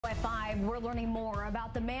at 5, we're learning more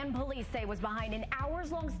about the man police say was behind an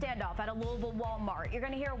hours-long standoff at a Louisville Walmart. You're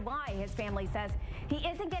going to hear why his family says he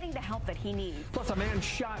isn't getting the help that he needs. Plus, a man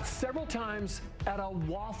shot several times at a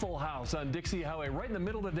Waffle House on Dixie Highway right in the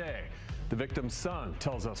middle of the day. The victim's son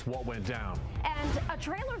tells us what went down. And a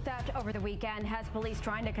trailer theft over the weekend has police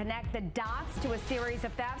trying to connect the dots to a series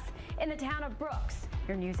of thefts in the town of Brooks.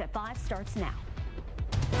 Your News at 5 starts now.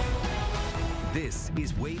 This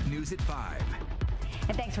is Wave News at 5.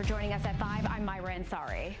 And thanks for joining us at 5. I'm Myra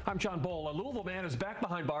Ansari. I'm John Bull. A Louisville man is back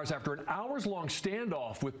behind bars after an hours-long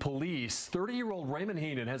standoff with police. 30-year-old Raymond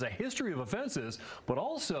Heenan has a history of offenses, but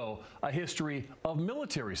also a history of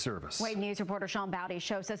military service. Wave News reporter Sean Bowdy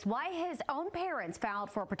shows us why his own parents filed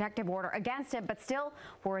for a protective order against him, but still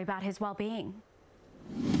worry about his well-being.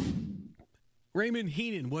 Raymond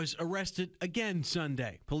Heenan was arrested again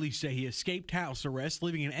Sunday. Police say he escaped house arrest,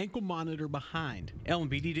 leaving an ankle monitor behind.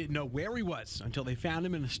 LMPD didn't know where he was until they found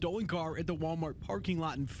him in a stolen car at the Walmart parking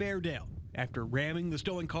lot in Fairdale. After ramming the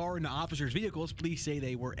stolen car into officers' vehicles, police say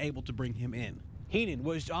they were able to bring him in. Heenan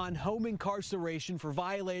was on home incarceration for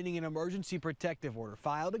violating an emergency protective order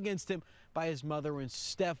filed against him by his mother and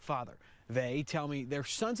stepfather. They tell me their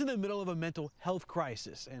son's in the middle of a mental health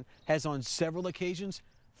crisis and has on several occasions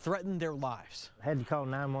threatened their lives. I had to call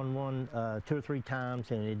 911 2 or 3 times,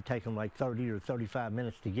 and it'd take him like 30 or 35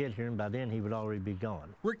 minutes to get here, and by then he would already be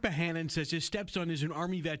gone. Rick Bohannon says his stepson is an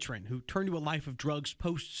Army veteran who turned to a life of drugs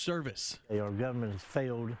post-service. Our government has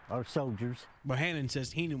failed our soldiers. Bohannon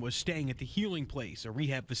says Heenan was staying at the Healing Place, a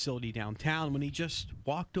rehab facility downtown, when he just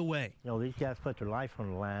walked away. You know, these guys put their life on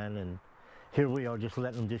the line, and here we are just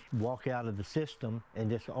letting them just walk out of the system and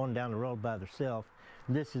just on down the road by themselves.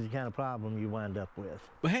 This is the kind of problem you wind up with.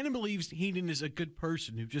 Bohannon believes Heenan is a good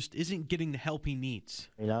person who just isn't getting the help he needs.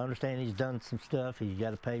 You know, I understand he's done some stuff. He's got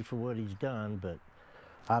to pay for what he's done, but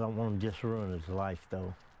I don't want him to just ruin his life,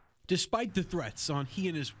 though. Despite the threats on he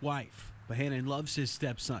and his wife, Bohannon loves his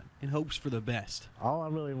stepson and hopes for the best. All I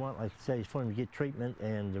really want, like I say, is for him to get treatment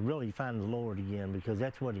and to really find the Lord again, because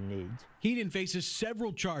that's what he needs. Heenan faces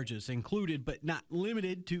several charges, included but not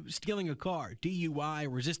limited to stealing a car, DUI,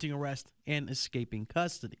 resisting arrest, and escaping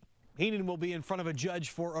custody. Heenan will be in front of a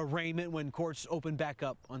judge for arraignment when courts open back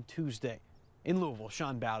up on Tuesday. In Louisville,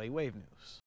 Sean Bowdy, Wave News.